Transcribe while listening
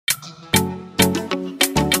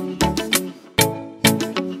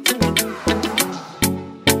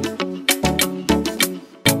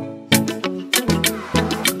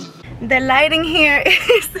the lighting here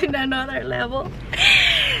is in another level.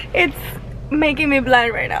 It's making me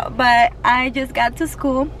blind right now, but I just got to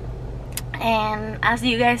school, and as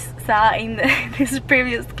you guys saw in this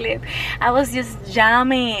previous clip, I was just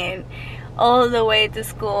jamming all the way to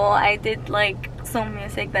school. I did like some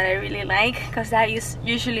music that I really like, because that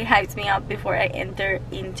usually hypes me up before I enter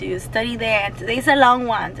into study there. And today's a long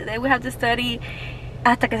one. Today we have to study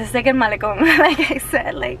hasta que se seque el malecón. Like I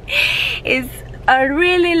said, like it's a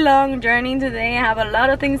really long journey today. I have a lot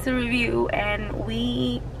of things to review, and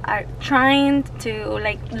we are trying to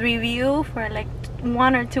like review for like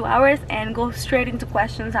 1 or 2 hours and go straight into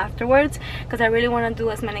questions afterwards, because I really want to do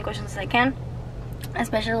as many questions as I can,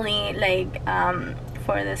 especially like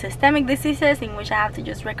for the systemic diseases, in which I have to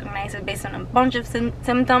just recognize it based on a bunch of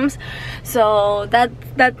symptoms. So that's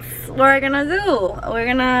what we're gonna do. We're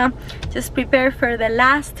gonna just prepare for the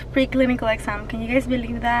last preclinical exam. Can you guys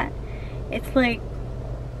believe that? It's like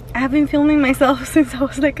I have been filming myself since I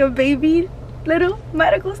was like a baby little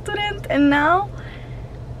medical student, and now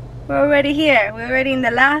we're already here. We're already in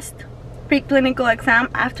the last preclinical exam.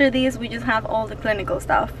 After this we just have all the clinical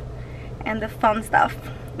stuff and the fun stuff.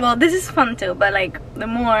 Well, this is fun too, but like the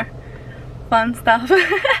more fun stuff.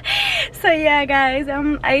 So yeah guys,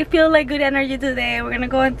 I feel like good energy today. We're gonna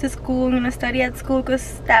go into school. I'm gonna study at school,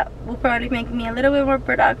 because that will probably make me a little bit more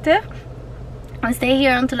productive. I'll stay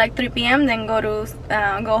here until like 3 p.m. then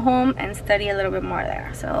go home and study a little bit more there.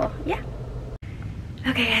 So yeah.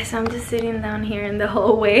 Okay guys, so I'm just sitting down here in the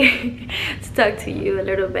hallway to talk to you a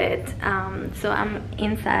little bit. So I'm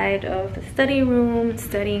inside of the study room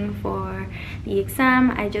studying for the exam.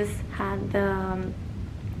 I just had the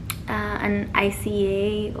an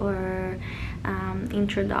ICA, or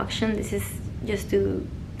introduction. This is just to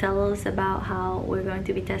tell us about how we're going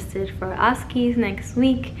to be tested for OSCEs next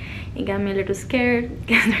week. It got me a little scared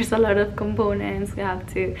because there's a lot of components we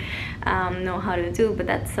have to know how to do, but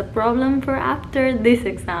that's a problem for after this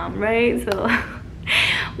exam, right? So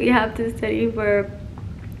we have to study for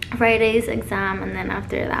Friday's exam, and then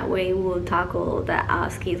after that way we'll tackle the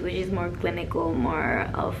OSCEs, which is more clinical, more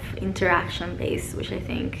of interaction based, which I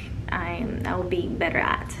think I will be better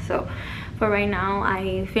at. So for right now,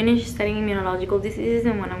 I finished studying immunological diseases,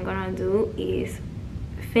 and what I'm gonna do is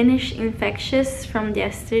finish infectious from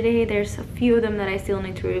yesterday. There's a few of them that I still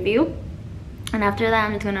need to review, and after that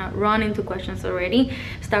I'm just gonna run into questions already,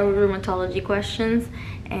 start with rheumatology questions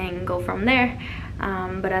and go from there.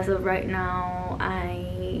 But as of right now,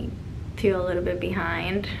 I feel a little bit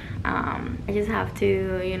behind. I just have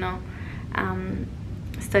to, you know,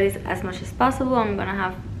 study as much as possible.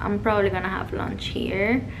 I'm probably gonna have lunch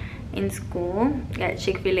here in school, get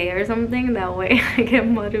Chick-fil-A or something. That way I get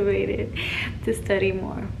motivated to study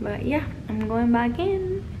more. But yeah, I'm going back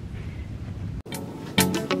in.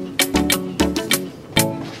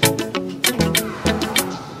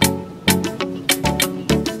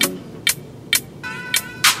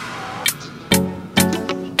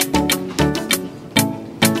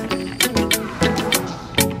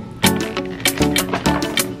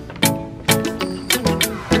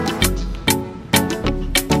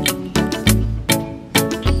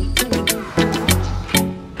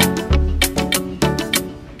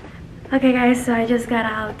 Okay guys, so I just got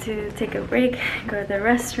out to take a break, go to the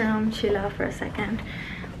restroom, chill out for a second,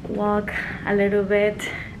 walk a little bit.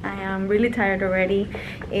 I am really tired already.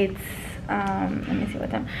 It's let me see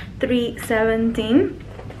what time, 3:17,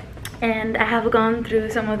 and I have gone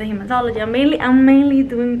through some of the hematology. I'm mainly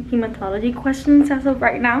doing hematology questions as of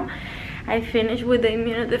right now. I finished with the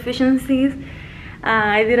immunodeficiencies.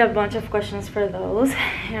 I did a bunch of questions for those,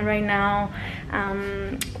 and right now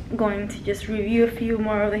I'm going to just review a few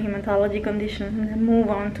more of the hematology conditions and then move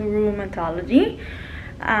on to rheumatology,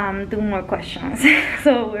 do more questions.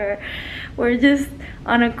 So we're just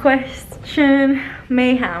on a question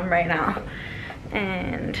mayhem right now,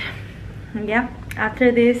 and yeah,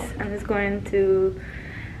 after this I'm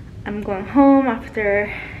going home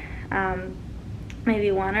after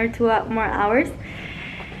maybe 1 or 2 more hours.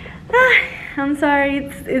 I'm sorry,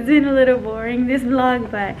 it's been a little boring, this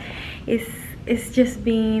vlog, but it's just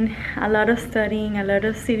been a lot of studying, a lot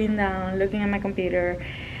of sitting down, looking at my computer,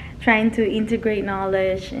 trying to integrate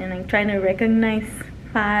knowledge, and like trying to recognize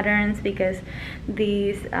patterns, because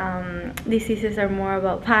these diseases are more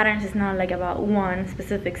about patterns. It's not like about one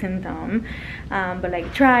specific symptom, but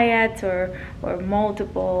like triads or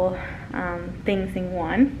multiple things in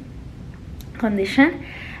one condition.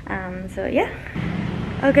 So yeah.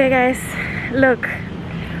 Okay guys, look,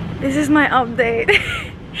 this is my update.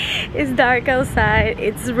 It's dark outside,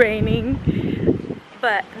 it's raining,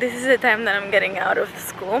 but this is the time that I'm getting out of the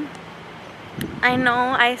school. I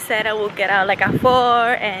know I said I will get out like at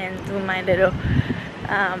 4 and do my little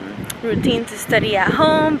routine to study at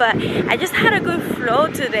home, but I just had a good flow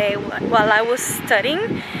today while I was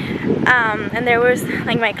studying, and there was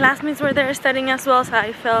like my classmates were there studying as well, so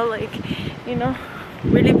I felt like, you know,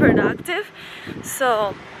 really productive.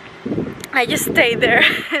 So I just stayed there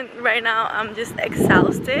and right now I'm just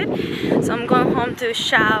exhausted, so I'm going home to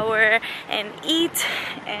shower and eat,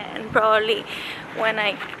 and probably when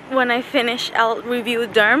I finish I'll review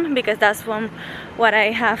derm, because that's what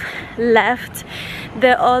I have left.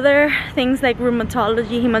 The other things like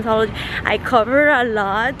rheumatology, hematology, I covered a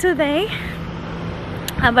lot today,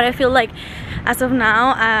 but I feel like as of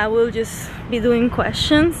now I will just be doing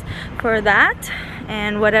questions for that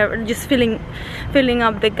and whatever, just filling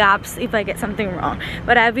up the gaps if I get something wrong.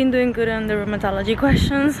 But I've been doing good on the rheumatology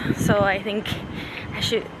questions, so I think I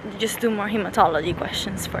should just do more hematology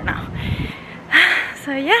questions for now.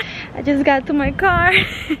 So yeah, I just got to my car.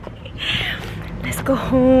 Let's go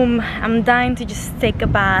home. I'm dying to just take a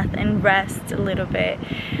bath and rest a little bit.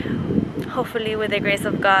 Hopefully with the grace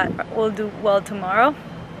of God we'll do well tomorrow.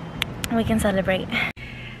 We can celebrate.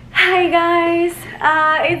 Hi guys,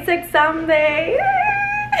 it's exam day.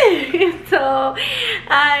 So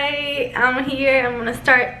I am here. I'm gonna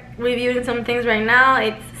start reviewing some things right now.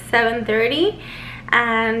 It's 7:30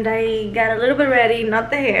 and I got a little bit ready, not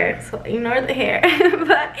the hair, so ignore the hair.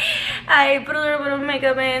 But I put a little bit of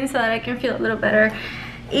makeup in so that I can feel a little better.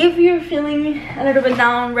 If you're feeling a little bit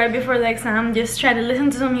down right before the exam, just try to listen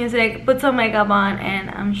to some music, put some makeup on, and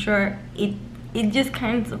I'm sure it just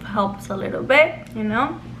kind of helps a little bit, you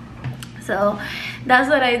know. So that's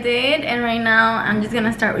what I did, and right now I'm just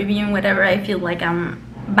gonna start reviewing whatever I feel like I'm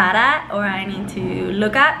bad at or I need to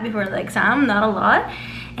look at before the exam. Not a lot,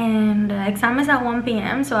 and the exam is at 1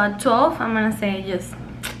 p.m. so at 12 I'm gonna say just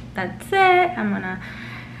that's it. I'm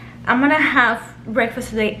gonna have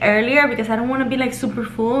breakfast today earlier because I don't want to be like super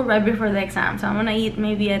full right before the exam, so I'm gonna eat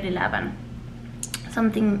maybe at 11,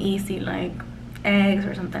 something easy like eggs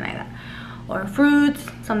or something like that, or fruits,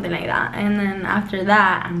 something like that. And then after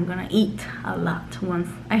that I'm gonna eat a lot once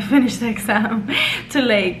I finish the exam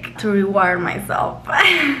to reward myself.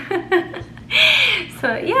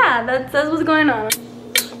 So yeah, that's what's going on.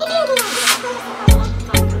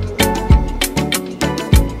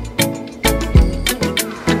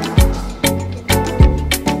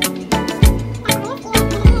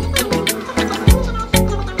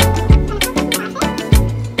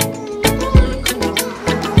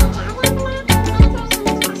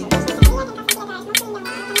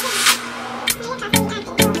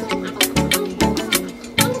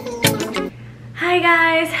 Hi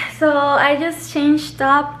guys, so I just changed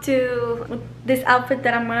up to this outfit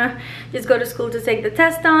that I'm gonna just go to school to take the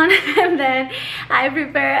test on. And then I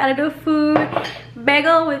prepare a little food,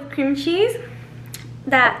 bagel with cream cheese.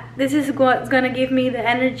 This is what's gonna give me the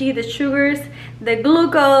energy, the sugars, the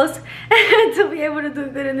glucose to be able to do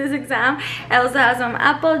good in this exam. I also have some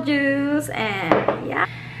apple juice, and yeah,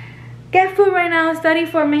 get food right now, study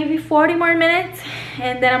for maybe 40 more minutes,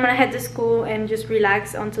 and then I'm gonna head to school and just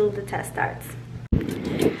relax until the test starts.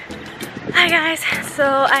 Hi guys,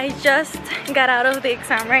 so I just got out of the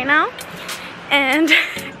exam right now, and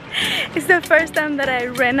it's the first time that I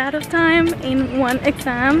ran out of time in one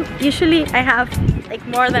exam. Usually I have like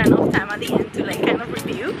more than enough time at the end to like kind of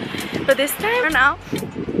review, but this time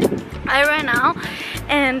I ran out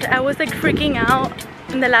and I was like freaking out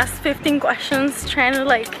in the last 15 questions trying to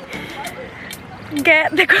like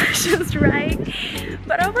get the questions right.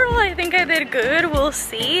 But overall I think I did good. We'll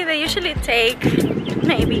see. They usually take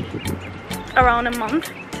maybe around a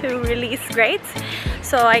month to release grades,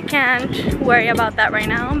 so I can't worry about that right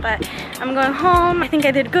now. But I'm going home. I think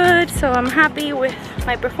I did good, so I'm happy with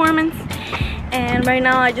my performance, and right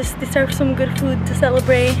now I just deserve some good food to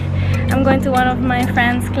celebrate. I'm going to one of my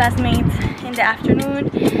friends' classmates in the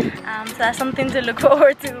afternoon, so that's something to look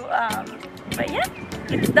forward to. But yeah,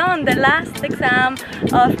 it's done. The last exam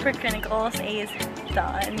of Preclinicals is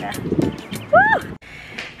done. Woo!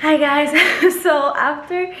 Hi guys, so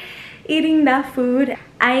after eating that food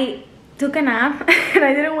I took a nap and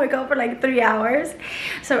I didn't wake up for like 3 hours.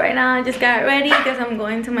 So right now I just got ready because I'm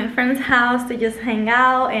going to my friend's house to just hang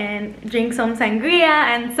out and drink some sangria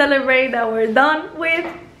and celebrate that we're done with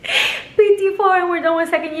PT4 and we're done with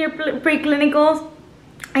second year preclinicals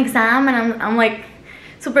exam, and I'm like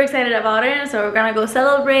super excited about it. So we're gonna go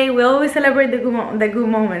celebrate. We always celebrate the good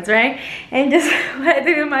moments, right? And just what I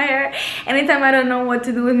do with my hair, anytime I don't know what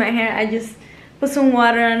to do with my hair, I just put some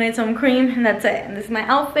water on it, some cream, and that's it. And this is my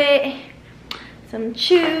outfit, some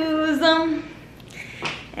shoes,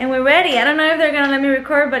 and we're ready. I don't know if they're gonna let me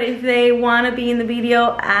record, but if they want to be in the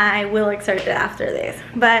video, I will exert it after this.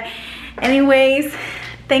 But anyways,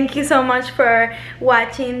 thank you so much for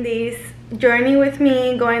watching this journey with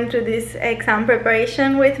me, going through this exam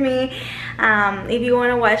preparation with me. If you want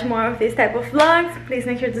to watch more of this type of vlogs, please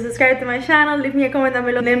make sure to subscribe to my channel. Leave me a comment down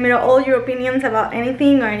below. Let me know all your opinions about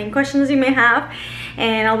anything or any questions you may have,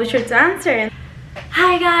 and I'll be sure to answer.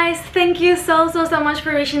 Hi guys, thank you so much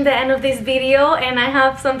for reaching the end of this video, and I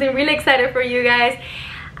have something really excited for you guys.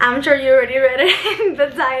 I'm sure you already read it in the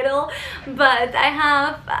title, but I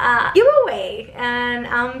have a giveaway, and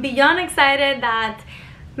I'm beyond excited that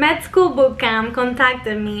Med School Bootcamp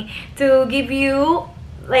contacted me to give you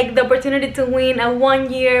like the opportunity to win a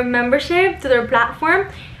 1-year membership to their platform.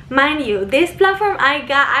 Mind you, this platform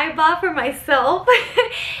I bought for myself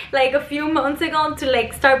like a few months ago to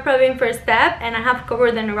like start prepping for STEP, and I have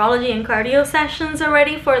covered the neurology and cardio sessions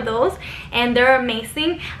already for those, and they're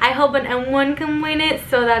amazing. I hope an M1 can win it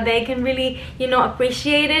so that they can really, you know,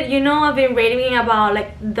 appreciate it. You know, I've been reading about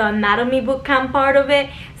like the anatomy bootcamp part of it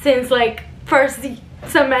since like first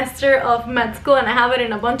semester of med school, and I have it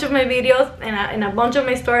in a bunch of my videos and in a bunch of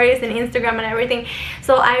my stories and Instagram and everything.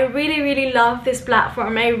 So I really love this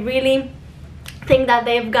platform. I really think that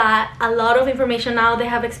they've got a lot of information now. They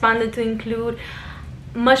have expanded to include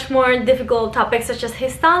much more difficult topics such as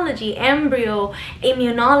histology, embryo,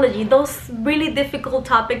 immunology, those really difficult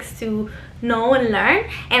topics to know and learn.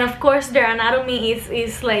 And of course their anatomy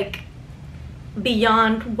is like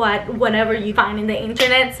beyond whatever you find in the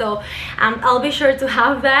internet. So I'll be sure to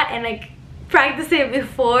have that and like practice it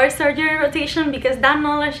before surgery rotation, because that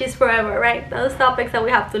knowledge is forever, right? Those topics that we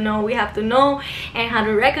have to know and how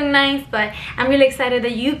to recognize. But I'm really excited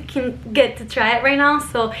that you can get to try it right now.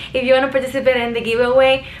 So if you want to participate in the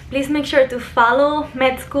giveaway, please make sure to follow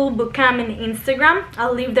Med School Bootcamp on Instagram.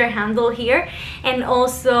 I'll leave their handle here, and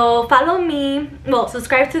also follow me, well,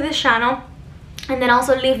 subscribe to this channel, and then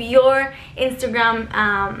also leave your Instagram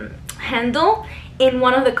handle in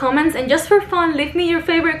one of the comments. And just for fun, leave me your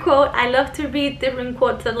favorite quote. I love to read different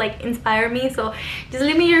quotes that like inspire me, so just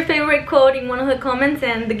leave me your favorite quote in one of the comments,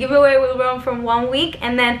 and the giveaway will run from 1 week,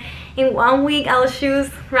 and then in 1 week I'll choose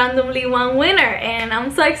randomly one winner. And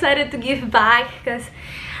I'm so excited to give back, because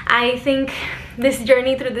I think this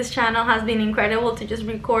journey through this channel has been incredible, to just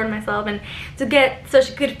record myself and to get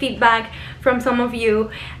such good feedback from some of you,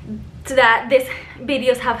 so that these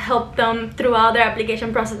videos have helped them throughout their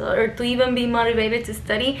application process, or to even be motivated to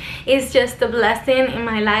study. It's just a blessing in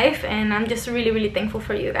my life, and I'm just really thankful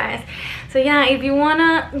for you guys. So yeah, if you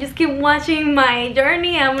wanna just keep watching my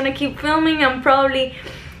journey, I'm gonna keep filming. I'm probably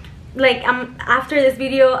like after this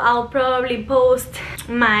video I'll probably post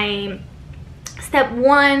my step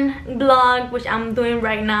 1 blog, which I'm doing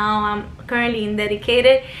right now. I'm currently in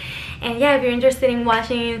dedicated. And yeah, if you're interested in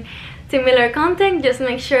watching similar content, just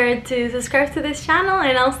make sure to subscribe to this channel,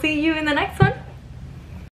 and I'll see you in the next one.